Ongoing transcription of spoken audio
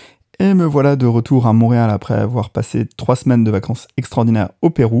Et me voilà de retour à Montréal après avoir passé 3 semaines de vacances extraordinaires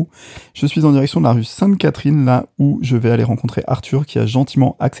au Pérou. Je suis en direction de la rue Sainte-Catherine, là où je vais aller rencontrer Arthur, qui a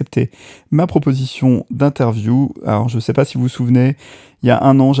gentiment accepté ma proposition d'interview. Alors, je ne sais pas si vous vous souvenez, il y a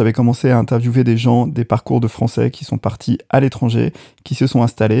 1 an, j'avais commencé à interviewer des gens des parcours de Français qui sont partis à l'étranger, qui se sont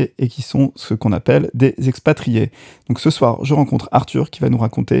installés et qui sont ce qu'on appelle des expatriés. Donc ce soir, je rencontre Arthur qui va nous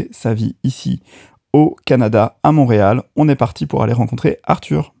raconter sa vie ici au Canada, à Montréal. On est parti pour aller rencontrer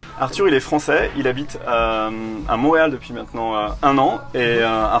Arthur. Arthur, il est français, il habite à Montréal depuis maintenant 1 an et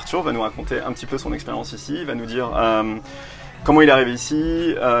Arthur va nous raconter un petit peu son expérience ici, il va nous dire comment il est arrivé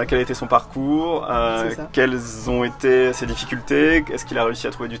ici, quel a été son parcours, quelles ont été ses difficultés, est-ce qu'il a réussi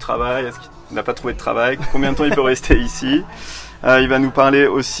à trouver du travail, est-ce qu'il n'a pas trouvé de travail, combien de temps il peut rester ici. Il va nous parler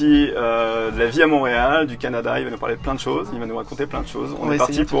aussi de la vie à Montréal, du Canada, il va nous parler de plein de choses, il va nous raconter plein de choses. On est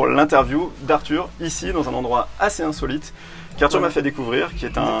parti pour l'interview d'Arthur, ici dans un endroit assez insolite, qu'Arthur m'a fait découvrir, qui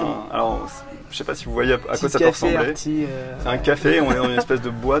est un... Alors, je sais pas si vous voyez à quoi ça peut ressembler. C'est un café, on est dans une espèce de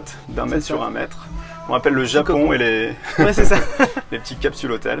boîte d'1 mètre sur 1 mètre. On appelle le Japon et les... Ouais, c'est ça. les petits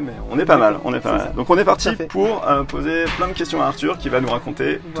capsules hôtels, mais on est pas mal, on est pas mal. Donc on est parti pour poser plein de questions à Arthur qui va nous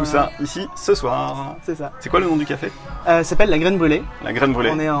raconter tout ça ici ce soir. C'est ça. C'est quoi le nom du café? Ça s'appelle la Graine Brûlée. La Graine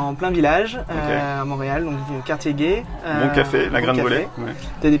Brûlée. On est en plein village à Montréal, donc quartier gay. Bon café, la Graine Brûlée. Ouais.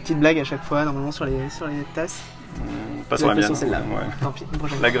 T'as des petites blagues à chaque fois, normalement sur les tasses. Pas sur la mienne. Celle-là. Ouais. Tant pis.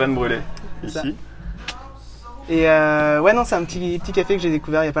 La Graine Brûlée, ici. Et ouais, non, c'est un petit café que j'ai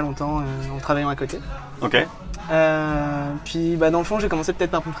découvert il n'y a pas longtemps en travaillant à côté. Ok. Puis dans le fond, j'ai commencé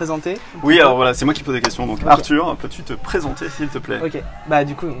peut-être par me présenter. Oui, alors voilà, c'est moi qui pose des questions. Donc Arthur, peux-tu te présenter s'il te plaît? Ok,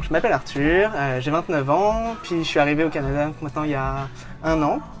 du coup, je m'appelle Arthur, j'ai 29 ans, puis je suis arrivé au Canada maintenant il y a 1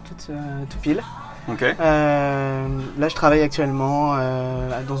 an, tout pile. Ok. Là, je travaille actuellement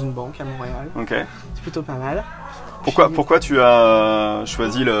dans une banque à Montréal. Ok. C'est plutôt pas mal. Pourquoi tu as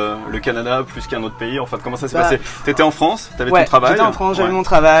choisi le Canada plus qu'un autre pays? Enfin, comment ça s'est passé? T'étais en France? T'avais ton travail? J'étais en France, j'avais mon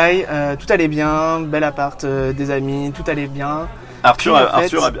travail, tout allait bien, bel appart, des amis, tout allait bien. Arthur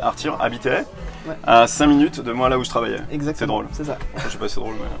habitait à 5 minutes de moi là où je travaillais. Exactement. C'est drôle. C'est ça. Je sais pas si c'est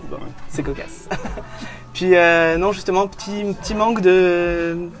drôle, mais ouais. C'est cocasse. Puis non, justement, petit manque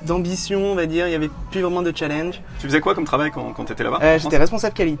d'ambition, on va dire. Il y avait plus vraiment de challenge. Tu faisais quoi comme travail quand tu étais là-bas? J'étais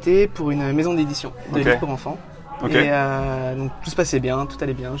responsable qualité pour une maison d'édition de livres pour enfants. Okay. Et donc tout se passait bien, tout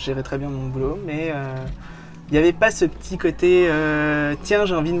allait bien, je gérais très bien mon boulot, mais il n'y avait pas ce petit côté tiens,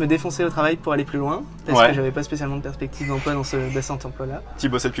 j'ai envie de me défoncer au travail pour aller plus loin, parce que j'avais pas spécialement de perspective d'emploi dans cet emploi-là. Tu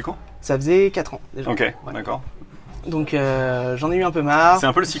bossais depuis quand? Ça faisait 4 ans déjà. Ok, d'accord. Donc j'en ai eu un peu marre. C'est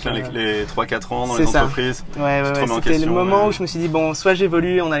un peu le cycle, les 3-4 ans dans les entreprises. Ouais, c'était le moment où je me suis dit bon, soit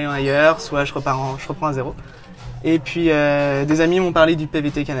j'évolue en allant ailleurs, soit je reprends à zéro. Et puis des amis m'ont parlé du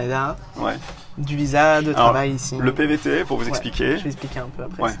PVT Canada. Ouais. Du visa de travail ici. Le PVT, pour vous expliquer. Je vais expliquer un peu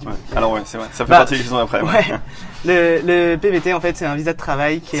après. Alors c'est vrai, ça fait partie des questions d'après. Le PVT en fait c'est un visa de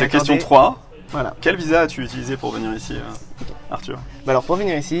travail qui est accordé... question 3. Voilà. Quel visa as-tu utilisé pour venir ici, Arthur? Alors pour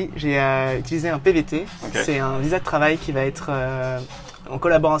venir ici, j'ai utilisé un PVT. C'est un visa de travail qui va être en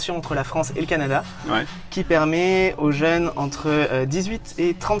collaboration entre la France et le Canada, qui permet aux jeunes entre 18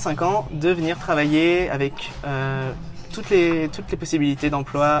 et 35 ans de venir travailler avec toutes les possibilités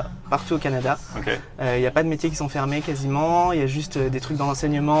d'emploi partout au Canada. Il n'y a pas de métiers qui sont fermés quasiment, il y a juste des trucs dans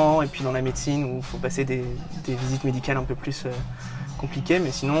l'enseignement et puis dans la médecine où il faut passer des visites médicales un peu plus compliquées,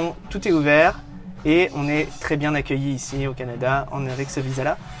 mais sinon tout est ouvert et on est très bien accueillis ici au Canada avec ce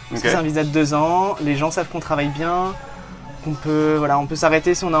visa-là. Parce que c'est un visa de 2 ans, les gens savent qu'on travaille bien, on peut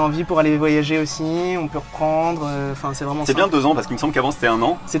s'arrêter si on a envie pour aller voyager aussi, on peut reprendre, c'est vraiment C'est bien 2 ans parce qu'il me semble qu'avant c'était 1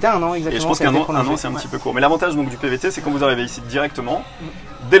 an. C'était 1 an exactement. Et je pense qu'un an c'est un petit peu court. Mais l'avantage donc du PVT c'est quand vous arrivez ici directement,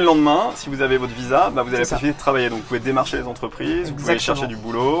 dès le lendemain, si vous avez votre visa, vous avez la possibilité de travailler. Donc vous pouvez démarcher les entreprises, vous pouvez aller chercher du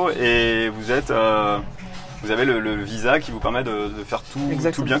boulot et vous avez le visa qui vous permet de faire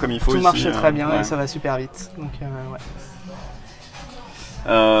tout bien comme il faut. Tout ici, marche très bien et ça va super vite. Donc,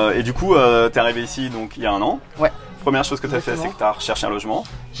 et du coup, t'es arrivé ici donc il y a 1 an. Ouais. Première chose que tu as fait, c'est que tu as recherché un logement.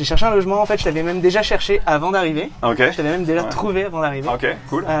 J'ai cherché un logement, en fait, je l'avais même déjà cherché avant d'arriver. Je l'avais même déjà trouvé avant d'arriver. Ok,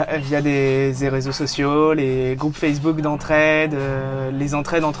 cool. Via des réseaux sociaux, les groupes Facebook d'entraide, les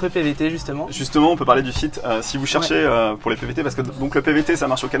entraides entre PVT justement. Justement, on peut parler du site. Si vous cherchez pour les PVT, parce que donc le PVT ça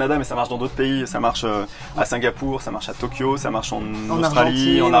marche au Canada, mais ça marche dans d'autres pays. Ça marche à Singapour, ça marche à Tokyo, ça marche en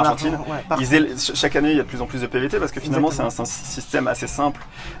Australie, en Argentine. Chaque année, il y a de plus en plus de PVT parce que finalement, c'est un système assez simple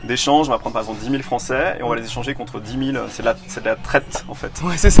d'échange. On va prendre par exemple 10 000 Français et on va les échanger contre 10 000. C'est de la traite en fait.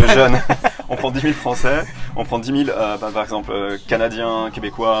 Ouais, c'est ça. Jeunes. On prend 10 000 Français, on prend 10 000 par exemple Canadiens,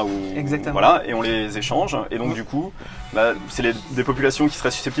 Québécois voilà, et on les échange. Et donc du coup, c'est des populations qui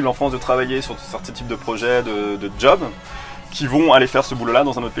seraient susceptibles en France de travailler sur ce type de projet, de job. qui vont aller faire ce boulot-là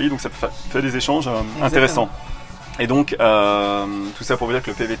dans un autre pays, donc ça fait des échanges intéressants. Et donc, tout ça pour vous dire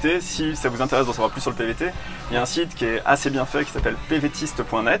que le PVT, si ça vous intéresse d'en savoir plus sur le PVT, il y a un site qui est assez bien fait qui s'appelle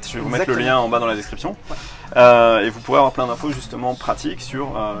pvtiste.net. Je vais vous mettre le lien en bas dans la description. Et vous pourrez avoir plein d'infos justement pratiques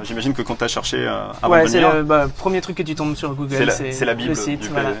sur. J'imagine que quand tu as cherché avant de venir. C'est le premier truc que tu tombes sur Google. C'est la Bible. Le site,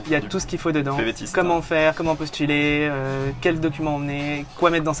 il y a tout ce qu'il faut dedans. PVTiste. Comment faire, comment postuler, quels documents emmener,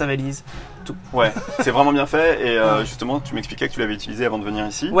 quoi mettre dans sa valise. Tout. Ouais, c'est vraiment bien fait et justement tu m'expliquais que tu l'avais utilisé avant de venir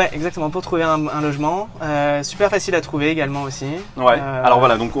ici. Ouais, exactement, pour trouver un logement. Super facile à trouver également aussi. Ouais, alors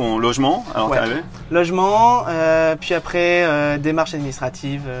voilà, donc logement, alors t'es arrivé. Logement, puis après démarche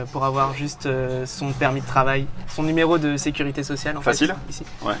administrative pour avoir juste son permis de travail, son numéro de sécurité sociale. Facile ici.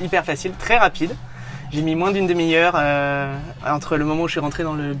 Ouais. Hyper facile, très rapide. J'ai mis moins d'une demi-heure entre le moment où je suis rentré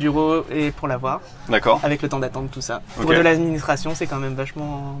dans le bureau et pour l'avoir. D'accord. Avec le temps d'attendre tout ça. Okay. Pour de l'administration, c'est quand même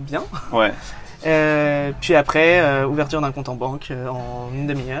vachement bien. Ouais. Puis après, ouverture d'un compte en banque en une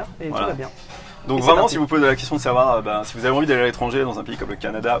demi-heure et tout va bien. Donc vraiment, si vous posez la question de savoir si vous avez envie d'aller à l'étranger dans un pays comme le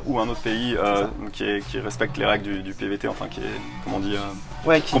Canada ou un autre pays qui respecte les règles du PVT, enfin qui est, comment on dit,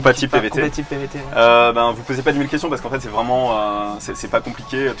 compatible PVT. Compatible PVT. Ouais. Vous posez pas de mille questions parce qu'en fait c'est vraiment, c'est pas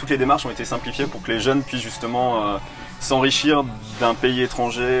compliqué. Toutes les démarches ont été simplifiées pour que les jeunes puissent justement s'enrichir d'un pays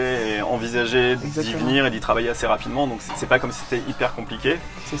étranger et envisager d'y venir et d'y travailler assez rapidement. Donc c'est pas comme si c'était hyper compliqué.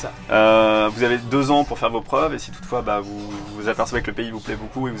 C'est ça. Vous avez 2 ans pour faire vos preuves et si toutefois vous apercevez que le pays vous plaît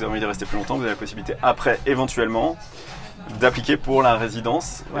beaucoup et que vous avez envie de rester plus longtemps, vous avez la possibilité après éventuellement d'appliquer pour la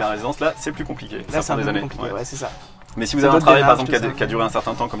résidence. Ouais. Et la résidence là c'est plus compliqué. Là c'est un peu plus compliqué, ouais, c'est ça. Mais si vous avez un travail par exemple qui a duré un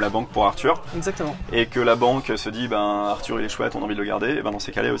certain temps comme la banque pour Arthur, exactement, et que la banque se dit Arthur il est chouette, on a envie de le garder, et dans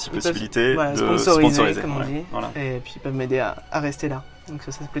ces cas-là il y a aussi possibilité de sponsoriser comme on dit, et puis ils peuvent m'aider à rester là, donc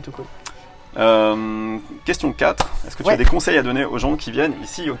ça c'est plutôt cool. Question 4, est-ce que tu as des conseils à donner aux gens qui viennent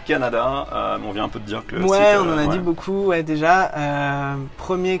ici au Canada? On vient un peu de dire que le site, on en a dit beaucoup déjà.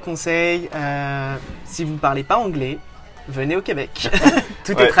 Premier conseil, si vous ne parlez pas anglais, venez au Québec.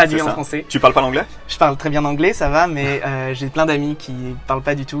 Tout est traduit en français. Tu parles pas l'anglais? Je parle très bien anglais, ça va, mais j'ai plein d'amis qui parlent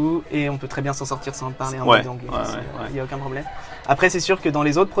pas du tout et on peut très bien s'en sortir sans parler un peu d'anglais. Il n'y a aucun problème. Après, c'est sûr que dans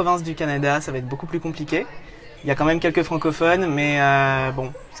les autres provinces du Canada, ça va être beaucoup plus compliqué. Il y a quand même quelques francophones, mais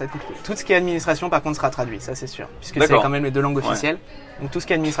bon, ça va être compliqué. Tout ce qui est administration, par contre, sera traduit, ça c'est sûr, puisque c'est quand même les 2 langues officielles. Donc tout ce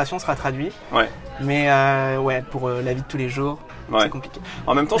qui est administration sera traduit. Mais pour la vie de tous les jours, c'est compliqué.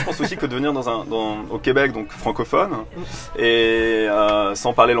 En même temps, je pense aussi que de venir au Québec, donc francophone, et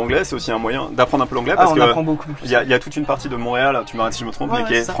sans parler l'anglais, c'est aussi un moyen d'apprendre un peu l'anglais, parce on apprend beaucoup. Il y a toute une partie de Montréal, tu m'arrêtes si je me trompe, mais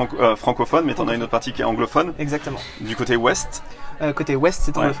qui est francophone, mais tu en as une autre partie qui est anglophone. Exactement. Du côté ouest. Côté ouest,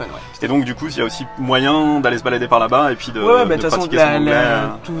 c'est anglophone, Et donc, du coup, il y a aussi moyen d'aller se balader par là-bas et puis de pratiquer son anglais.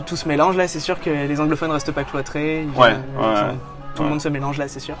 Tout se mélange là, c'est sûr que les anglophones restent pas cloîtrés. Tout le monde se mélange là,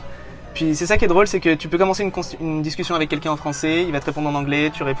 c'est sûr. Puis c'est ça qui est drôle, c'est que tu peux commencer une discussion avec quelqu'un en français, il va te répondre en anglais,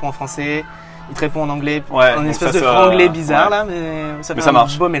 tu réponds en français, il te répond en anglais, une espèce de franglais bizarre là, mais ça fait un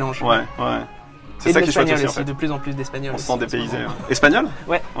beau mélange. C'est ça qui est chouette aussi, en fait. De plus en plus d'espagnol. On se sent dépaysé. Espagnol?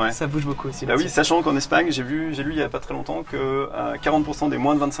 Ouais, ça bouge beaucoup aussi. Bah oui, sachant qu'en Espagne, j'ai lu il y a pas très longtemps que 40% des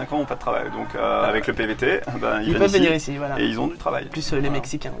moins de 25 ans n'ont pas de travail. Donc avec le PVT, ils peuvent venir ici, voilà. Et ils ont du travail. Plus les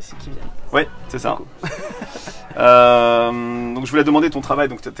Mexicains aussi qui viennent. Oui, c'est ça. Donc je voulais demander ton travail.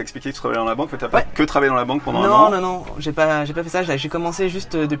 Donc tu as expliqué que tu travaillais dans la banque, mais tu n'as pas que travaillé dans la banque pendant un an? Non, j'ai pas fait ça. J'ai commencé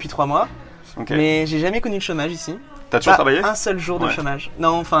juste depuis 3 mois. Mais j'ai jamais connu le chômage ici. T'as toujours travaillé? Un seul jour de chômage.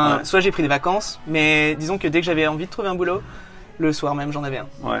 Non, enfin, soit j'ai pris des vacances, mais disons que dès que j'avais envie de trouver un boulot, le soir même j'en avais un.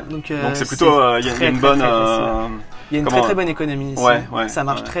 Donc c'est plutôt, il y a une bonne... Il y a une très bonne économie ici. Ça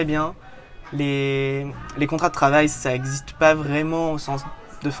marche très bien. Les contrats de travail, ça n'existe pas vraiment au sens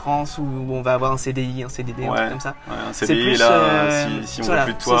de France où on va avoir un CDI, un CDD, un truc comme ça. Un CDI, plus, là, si on veut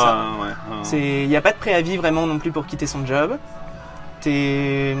plus de toi... Il n'y a pas de préavis vraiment non plus pour quitter son job.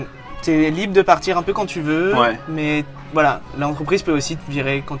 T'es libre de partir un peu quand tu veux, mais voilà, l'entreprise peut aussi te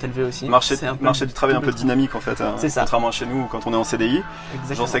virer quand elle veut aussi. Marché du travail un peu dynamique en fait, contrairement à chez nous quand on est en CDI.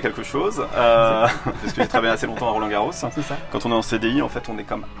 J'en sais quelque chose, parce que j'ai travaillé assez longtemps à Roland-Garros. Quand on est en CDI, en fait, on est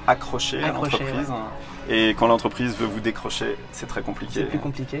comme accroché à l'entreprise. Et quand l'entreprise veut vous décrocher, c'est très compliqué. C'est plus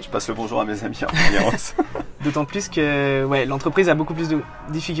compliqué. Je passe le bonjour à mes amis à Roland-Garros. D'autant plus que l'entreprise a beaucoup plus de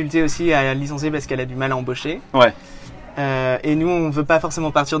difficultés aussi à licencier parce qu'elle a du mal à embaucher. Et nous, on veut pas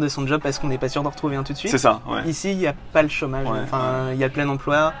forcément partir de son job parce qu'on n'est pas sûr d'en retrouver un tout de suite. C'est ça. Ici, il n'y a pas le chômage. Il y a le plein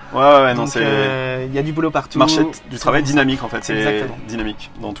emploi. Non, il y a du boulot partout. Marché du travail dynamique en fait. C'est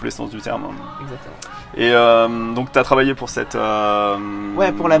dynamique dans tous les sens du terme. Exactement. Et donc, tu as travaillé pour cette.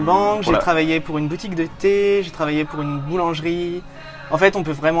 Pour la banque. J'ai travaillé pour une boutique de thé. J'ai travaillé pour une boulangerie. En fait, on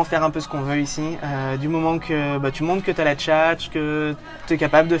peut vraiment faire un peu ce qu'on veut ici. Du moment que tu montres que tu as la tchatche, que tu es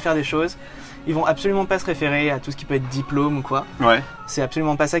capable de faire des choses. Ils vont absolument pas se référer à tout ce qui peut être diplôme ou quoi. Ouais. C'est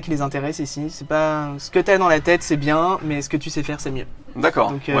absolument pas ça qui les intéresse ici. C'est pas ce que tu as dans la tête, c'est bien, mais ce que tu sais faire, c'est mieux.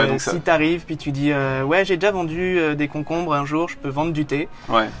 D'accord. Donc, donc si t'arrives puis tu dis ouais, j'ai déjà vendu des concombres un jour, je peux vendre du thé.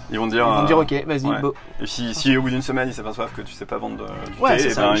 Ouais. Ils vont dire ok, vas-y. Ouais. Beau. Et si au bout d'une semaine ils s'aperçoivent que tu sais pas vendre du ouais, thé,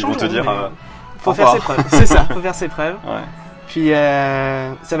 ils vont te dire faut faire ses preuves. C'est ça, faut faire ses preuves. Ouais. Puis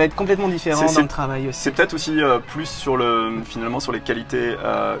ça va être complètement différent dans le travail aussi. C'est peut-être aussi plus finalement sur les qualités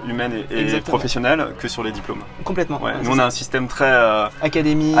humaines et professionnelles que sur les diplômes. Complètement. Ouais. Nous on a un système très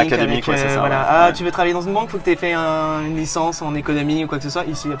académique avec, c'est ça, voilà. ouais. Tu veux travailler dans une banque, faut que tu aies fait une licence en économie ou quoi que ce soit.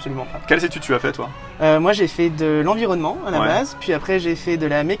 Ici, absolument pas. Quelles études tu as fait toi? Moi j'ai fait de l'environnement à la base, puis après j'ai fait de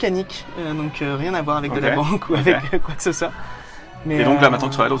la mécanique, donc rien à voir avec de la banque ou avec quoi que ce soit. Mais et donc là maintenant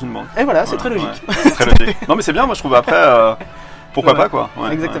tu travailles dans une banque. Et voilà, c'est très logique. Ouais. C'est très logique. Non mais c'est bien, moi je trouve après pourquoi pas quoi.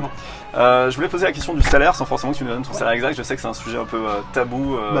 Ouais, exactement. Ouais. Je voulais poser la question du salaire sans forcément que tu nous donnes ton salaire exact. Je sais que c'est un sujet un peu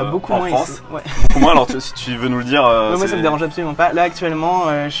tabou beaucoup en moins France. Ici. Ouais. Beaucoup moins, alors si tu veux nous le dire. Moi ça me dérange absolument pas. Là actuellement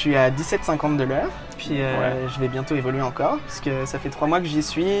je suis à 17,50 de l'heure. Puis je vais bientôt évoluer encore, parce que ça fait 3 mois que j'y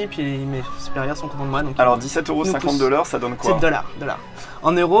suis, puis mes supérieurs sont contents de moi. Donc alors 17,50 € de l'heure, ça donne quoi? C'est dollars.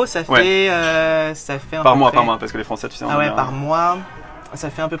 En euros, ça fait un par peu mois, près... par mois, parce que les Français, tu sais. Par mois,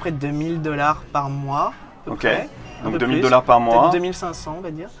 ça fait à peu près 2000 $ par mois. Ok. Donc 2000 $ par mois. Peut-être 2500, on va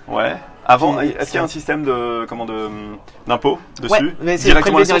dire. Ouais. Avant, est-ce qu'il y a un système d'impôt dessus? Ouais, c'est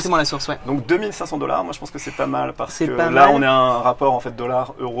prélevé directement à la source, ouais. Donc 2500 $, moi je pense que c'est pas mal parce que là on est à un rapport en fait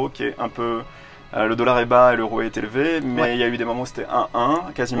dollar-euro qui est un peu. Le dollar est bas et l'euro est élevé, mais il y a eu des moments où c'était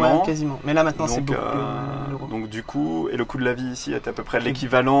 1-1 quasiment. Ouais, quasiment. Mais là maintenant c'est beaucoup l'euro. Donc du coup, et le coût de la vie ici est à peu près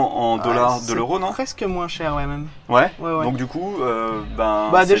l'équivalent en dollars de l'euro, non? Presque moins cher, ouais même. Ouais. Donc du coup,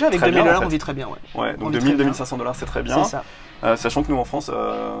 déjà avec 2000 $ on vit très bien, ouais. Ouais, donc 2000-2500 $, c'est très bien. C'est ça. Sachant que nous en France,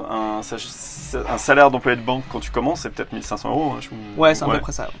 un salaire d'employé de banque quand tu commences, c'est peut-être 1500 €. Hein, ouais, c'est à peu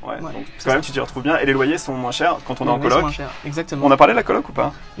près ça. Ouais. Donc quand même, tu t'y retrouves bien. Et les loyers sont moins chers quand on est en coloc. Moins cher. Exactement. On a parlé de la coloc ou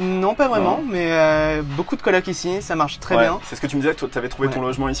pas? Non, pas vraiment, mais beaucoup de colocs ici, ça marche très bien. C'est ce que tu me disais, toi, tu avais trouvé ton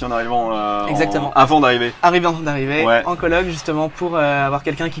logement ici en arrivant. Exactement. Avant d'arriver. Avant d'arriver, en coloc justement pour avoir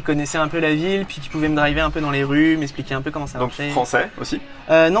quelqu'un qui connaissait un peu la ville, puis qui pouvait me driver un peu dans les rues, m'expliquer un peu comment ça marchait. Donc français aussi?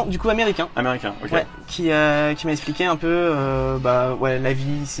 Non, du coup américain. Américain, ok. Ouais, qui m'a expliqué un peu la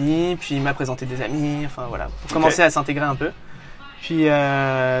vie ici, puis il m'a présenté des amis, enfin voilà, pour commencer à s'intégrer un peu. Puis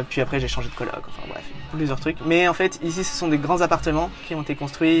après j'ai changé de coloc, enfin bref, plusieurs trucs. Mais en fait ici ce sont des grands appartements qui ont été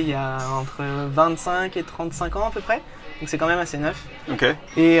construits il y a entre 25 et 35 ans à peu près. Donc c'est quand même assez neuf. Ok.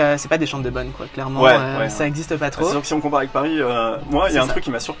 Et c'est pas des chambres de bonne quoi, clairement ça existe pas trop. C'est sûr que si on compare avec Paris, moi il y a un truc qui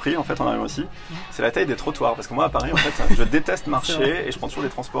m'a surpris en fait en arrivant ici, c'est la taille des trottoirs. Parce que moi à Paris en fait je déteste marcher et je prends toujours les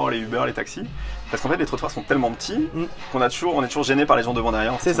transports, les Uber, les taxis. Parce qu'en fait les trottoirs sont tellement petits qu'on on est toujours gêné par les gens devant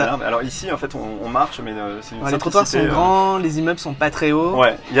derrière. En fait, c'est ça. Alors ici en fait on marche mais c'est une les trottoirs sont grands, les immeubles sont pas très hauts.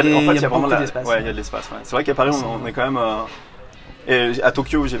 Ouais, il y a vraiment de l'espace. Ouais, il y a de l'espace. Ouais. C'est vrai qu'à Paris on est quand même. Et à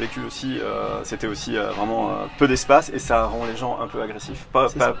Tokyo où j'ai vécu aussi, c'était aussi vraiment peu d'espace et ça rend les gens un peu agressifs.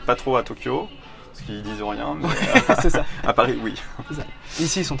 Pas trop à Tokyo, parce qu'ils disent rien, mais c'est ça. À Paris, oui. C'est ça.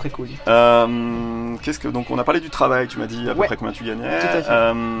 Ici, ils sont très cool. Donc on a parlé du travail, tu m'as dit à peu près combien tu gagnais. Tout à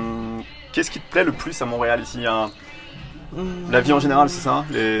fait. Qu'est-ce qui te plaît le plus à Montréal ici? La vie en général, c'est ça?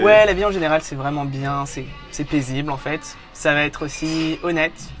 Ouais, la vie en général, c'est vraiment bien, c'est paisible en fait. Ça va être aussi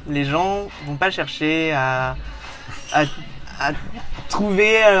honnête. Les gens vont pas chercher à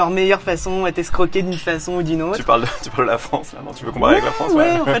trouver leur meilleure façon, à t'escroquer d'une façon ou d'une autre. Tu parles de la France, là, non? Tu veux comparer avec la France?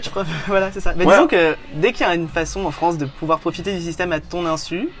 Ouais, en fait, je crois. Voilà, c'est ça. Mais disons que dès qu'il y a une façon en France de pouvoir profiter du système à ton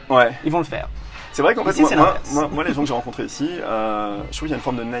insu, ils vont le faire. C'est vrai qu'en fait, moi, les gens que j'ai rencontrés ici, je trouve qu'il y a une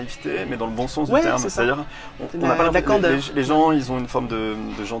forme de naïveté, mais dans le bon sens du terme. C'est-à-dire, on n'a pas les gens, ils ont une forme de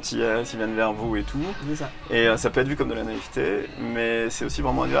gentillesse, ils viennent vers vous et tout. Ça. Et ça peut être vu comme de la naïveté, mais c'est aussi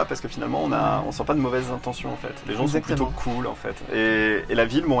vraiment agréable parce que finalement, on sent pas de mauvaises intentions en fait. Les gens sont plutôt cool en fait. Et la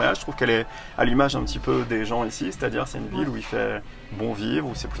ville, Montréal, je trouve qu'elle est à l'image un petit peu des gens ici, c'est-à-dire c'est une ville où il fait bon vivre,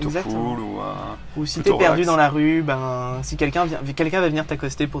 où c'est plutôt cool, ou si t'es perdu dans la rue, si quelqu'un va venir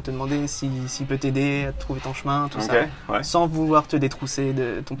t'accoster pour te demander s'il peut t'aider à trouver ton chemin, tout ça, sans vouloir te détrousser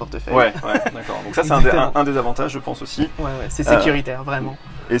de ton portefeuille. Ouais, d'accord. Donc ça c'est un des avantages, je pense aussi. Ouais, c'est sécuritaire, vraiment.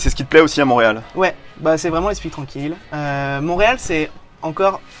 Et c'est ce qui te plaît aussi à Montréal? Ouais, c'est vraiment l'esprit tranquille. Montréal, c'est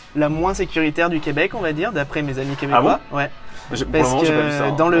encore la moins sécuritaire du Québec, on va dire, d'après mes amis québécois. Ah bon? Ouais. Parce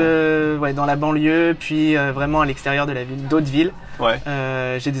que dans la banlieue, puis vraiment à l'extérieur de la ville, d'autres villes,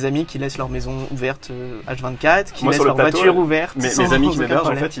 J'ai des amis qui laissent leur maison ouverte H24, qui Moi, laissent leur voiture ouverte. Mais mes amis qui m'hébergent,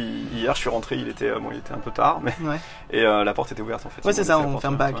 en fait, hier je suis rentré, il était un peu tard, mais et la porte était ouverte en fait. Ouais, c'est ça, on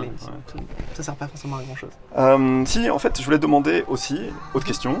ferme pas à clé. Ça sert pas forcément à grand chose. Si, en fait, je voulais te demander aussi, autre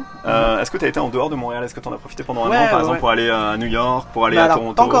question, est-ce que tu as été en dehors de Montréal? Est-ce que tu en as profité pendant un an, par exemple, pour aller à New York, pour aller à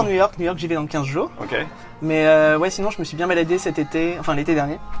Toronto? Pas encore New York, j'y vais dans 15 jours. Ok. Mais sinon je me suis bien baladé cet été, enfin l'été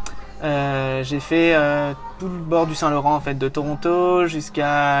dernier. J'ai fait tout le bord du Saint-Laurent en fait, de Toronto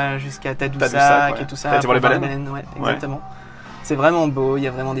jusqu'à Tadoussac et tout ça. T'as été voir les baleines? Ouais, exactement. C'est vraiment beau, il y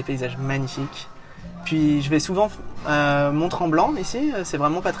a vraiment des paysages magnifiques. Puis je vais souvent Mont-Tremblant ici, c'est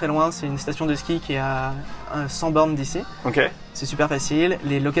vraiment pas très loin, c'est une station de ski qui est à 100 bornes d'ici. Ok. C'est super facile,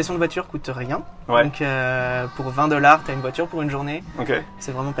 les locations de voitures coûtent rien. Ouais. Donc pour $20, t'as une voiture pour une journée. Ok.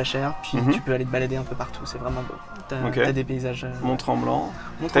 C'est vraiment pas cher, puis tu peux aller te balader un peu partout, c'est vraiment beau. T'as des paysages. Mont-Tremblant.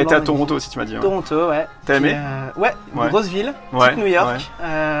 T'as été à Toronto aussi, tu m'as dit. Toronto, ouais. T'as aimé? Ouais, une grosse ville, petite New York.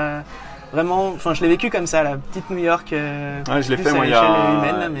 Ouais. Vraiment, enfin je l'ai vécu comme ça, la petite New York. Ouais, je l'ai fait moi il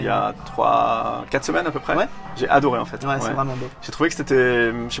y a 4 semaines à peu près. Ouais. J'ai adoré en fait. Ouais, c'est vraiment beau. J'ai trouvé que c'était,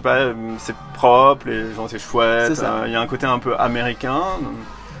 je sais pas, c'est propre, les gens étaient chouettes. Il y a un côté un peu américain.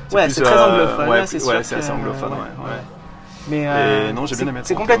 C'est très anglophone. Ouais, c'est assez anglophone. Mais non, j'ai bien aimé.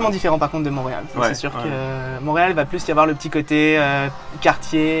 C'est complètement différent par contre de Montréal. C'est sûr que Montréal va plus y avoir le petit côté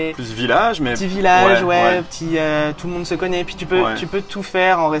quartier, plus village, mais petit village, petit, tout le monde se connaît. Puis tu peux tout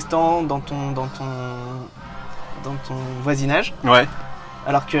faire en restant dans ton voisinage. Ouais.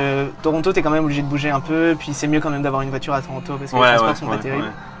 Alors que Toronto, t'es quand même obligé de bouger un peu. Puis c'est mieux quand même d'avoir une voiture à Toronto parce que les transports sont pas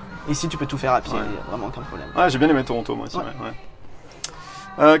terribles. Ici, tu peux tout faire à pied, il y a vraiment aucun problème. Ouais, j'ai bien aimé Toronto moi aussi.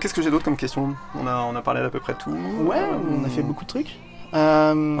 Qu'est-ce que j'ai d'autre comme question? On a parlé d'à peu près tout. Ouais, on a fait beaucoup de trucs.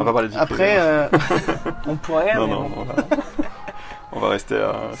 On va pas parler de vie après, on pourrait. Non, on va rester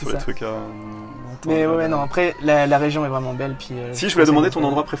sur les trucs. Mais non, après, la région est vraiment belle. Puis, si, je voulais demander ton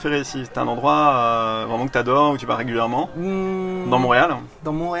endroit préféré ici. C'est un endroit vraiment que tu adores, où tu vas régulièrement? Dans Montréal?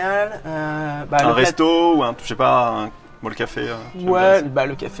 Dans Montréal. Un resto ou je sais pas, le café.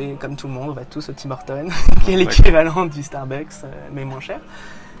 Le café, comme tout le monde, on va tous au Tim Hortons, qui est l'équivalent du Starbucks, mais moins cher.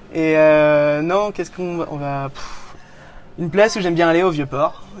 Et non, qu'est-ce qu'on va... Une place où j'aime bien aller, au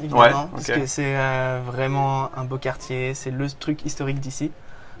Vieux-Port, évidemment, parce que c'est vraiment un beau quartier, c'est le truc historique d'ici.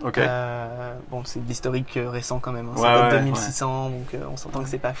 C'est de l'historique récent quand même, ça date de 1600, donc on s'entend que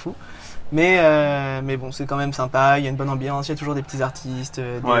c'est pas fou. Mais bon, c'est quand même sympa, il y a une bonne ambiance, il y a toujours des petits artistes,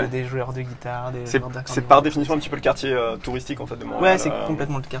 des joueurs de guitare, des joueurs d'accordéon. C'est par définition un petit peu le quartier touristique en fait de Montréal. Ouais, c'est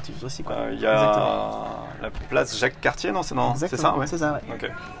complètement le quartier touristique. Il y a la place Jacques-Cartier, c'est ça? C'est ça, ouais. Okay.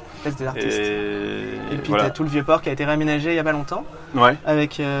 Place des artistes. Et puis voilà. t'as tout le Vieux-Port qui a été réaménagé il y a pas longtemps,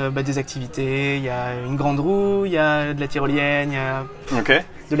 avec des activités, il y a une grande roue, il y a de la tyrolienne, il y a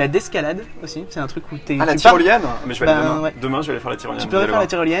de la descalade aussi, c'est un truc où t'es... Ah, la tyrolienne? Mais je vais aller demain je vais aller faire la tyrolienne. Tu peux aller faire la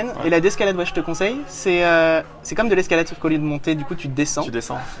tyrolienne, et la descalade, je te conseille, c'est comme de l'escalade sauf qu'au lieu de monter, du coup tu descends.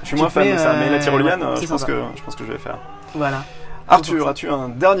 Je suis moins fan de ça, mais la tyrolienne, je pense que je vais faire. Voilà. Arthur, as-tu un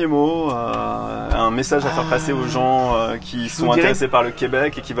dernier mot, un message à faire passer aux gens qui sont intéressés par le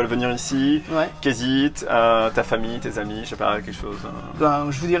Québec et qui veulent venir ici, qui hésitent, ta famille, tes amis, je sais pas, quelque chose?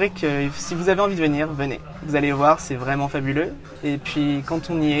 Je vous dirais que si vous avez envie de venir, venez. Vous allez voir, c'est vraiment fabuleux. Et puis quand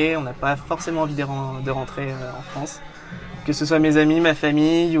on y est, on n'a pas forcément envie de rentrer en France. Que ce soit mes amis, ma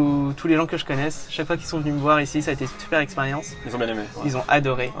famille ou tous les gens que je connaisse, chaque fois qu'ils sont venus me voir ici, ça a été une super expérience. Ils ont bien aimé. Ils ont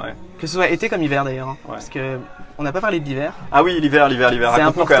adoré. Que ce soit été comme hiver d'ailleurs, parce que on n'a pas parlé de l'hiver. Ah oui, l'hiver. C'est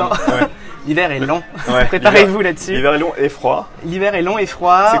important. L'hiver est long. Préparez-vous là-dessus. L'hiver est long et froid. L'hiver est long et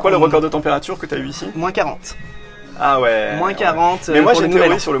froid. C'est quoi le record de température que tu as eu ici? Moins 40. Ah ouais. Moins 40. Mais moi j'ai une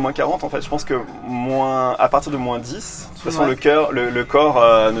théorie sur le moins 40 en fait. Je pense que à partir de moins 10, de toute façon le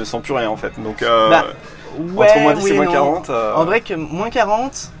corps ne sent plus rien en fait. Donc entre moins 10 et moins 40. En vrai que moins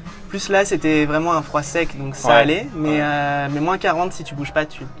 40, plus là c'était vraiment un froid sec donc ça allait. Mais moins 40, si tu bouges pas,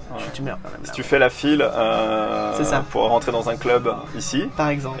 tu meurs quand même. Si tu fais la file pour rentrer dans un club ici, par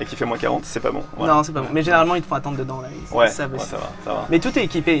exemple, et qui fait moins 40, c'est pas bon. Non, c'est pas bon. Mais généralement ils te font attendre dedans là. Ça va. Mais tout est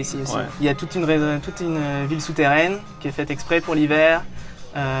équipé ici aussi. Il y a toute une ville souterraine qui est faite exprès pour l'hiver.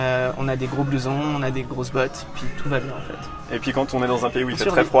 On a des gros blousons, on a des grosses bottes, puis tout va bien en fait. Et puis quand on est dans un pays où il fait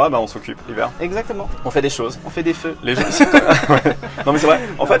très froid, on s'occupe l'hiver. Exactement. On fait des choses. On fait des feux. Les gens... Non mais c'est vrai.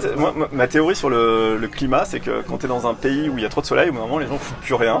 En fait, moi, ma théorie sur le climat, c'est que quand tu es dans un pays où il y a trop de soleil, au bout d'un moment les gens foutent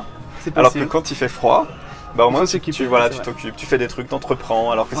plus rien. Alors que quand il fait froid, au moins tu t'occupes, tu fais des trucs, t'entreprends.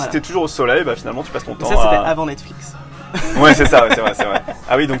 Alors que si tu es toujours au soleil, finalement tu passes ton temps ça c'était avant Netflix. Ouais, c'est ça, c'est vrai.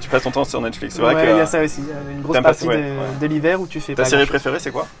 Ah oui, donc tu passes ton temps sur Netflix. C'est vrai il y a ça aussi, une grosse partie de l'hiver où tu fais pas. Ta série préférée,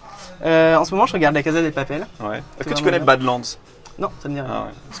 c'est quoi? En ce moment, je regarde La Casa des Papel. Ouais. Est-ce que tu connais Badlands? Non, ça me dit rien.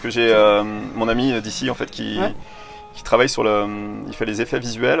 Parce que j'ai mon ami d'ici en fait qui qui travaille sur il fait les effets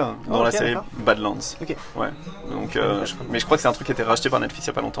visuels dans la série Badlands. Ok. Ouais. Donc, mais je crois que c'est un truc qui a été racheté par Netflix il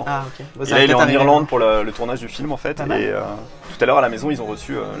n'y a pas longtemps. Ah, ok. Bon, et là, il est en Irlande pour le tournage du film en fait. Et tout à l'heure à la maison, ils ont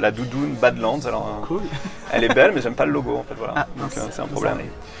reçu la doudoune Badlands. Alors, cool. Elle est belle, mais j'aime pas le logo en fait. Voilà. Ah, donc c'est un problème.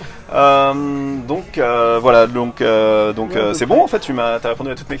 Voilà, c'est bon en fait, t'as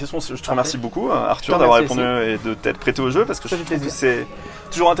répondu à toutes mes questions. Je te remercie beaucoup Arthur d'avoir répondu et de t'être prêté au jeu parce que je trouve que c'est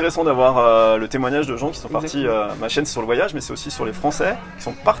toujours intéressant d'avoir le témoignage de gens qui sont partis. Ma chaîne c'est sur le voyage, mais c'est aussi sur les Français qui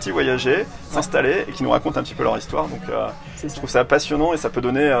sont partis voyager, s'installer et qui nous racontent un petit peu leur histoire. Donc je trouve ça passionnant et ça peut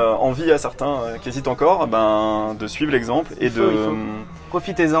donner envie à certains qui hésitent encore de suivre l'exemple et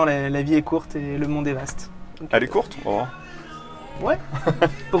Profitez-en, la vie est courte et le monde est vaste. Donc, elle est courte. Ouais.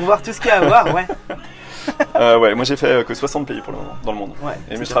 Pour voir tout ce qu'il y a à voir, ouais. Ouais, moi j'ai fait que 60 pays pour le moment dans le monde. Ouais,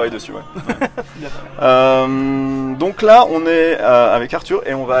 mais je travaille dessus, donc là, on est avec Arthur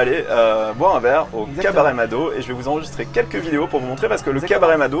et on va aller boire un verre au Cabaret Mado et je vais vous enregistrer quelques vidéos pour vous montrer parce que le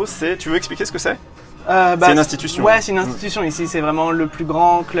Cabaret Mado, tu veux expliquer ce que c'est? C'est une institution. Ouais, c'est une institution. Ici, c'est vraiment le plus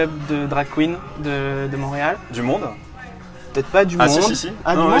grand club de drag queen de Montréal. Du monde? Peut-être pas du monde. Si.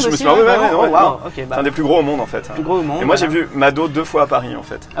 Ah, non, du monde je me aussi, suis perdu, okay, c'est un des plus gros au monde en fait. Plus gros au monde. Et moi j'ai vu Mado 2 fois à Paris en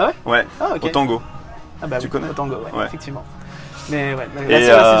fait. Ah ouais? Ouais, au tango. Ah bah tu connais? Au tango, ouais, effectivement. Mais ouais, là et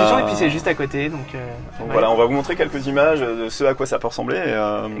c'est l'institution et puis c'est juste à côté. Donc voilà, on va vous montrer quelques images de ce à quoi ça peut ressembler.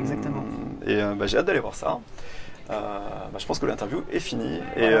 Exactement. Et j'ai hâte d'aller voir ça. Je pense que l'interview est finie.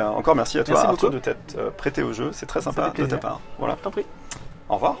 Et encore merci à toi Arthur de t'être prêté au jeu. C'est très sympa de ta part. Voilà. T'en prie.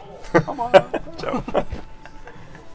 Au revoir. Au revoir. Ciao.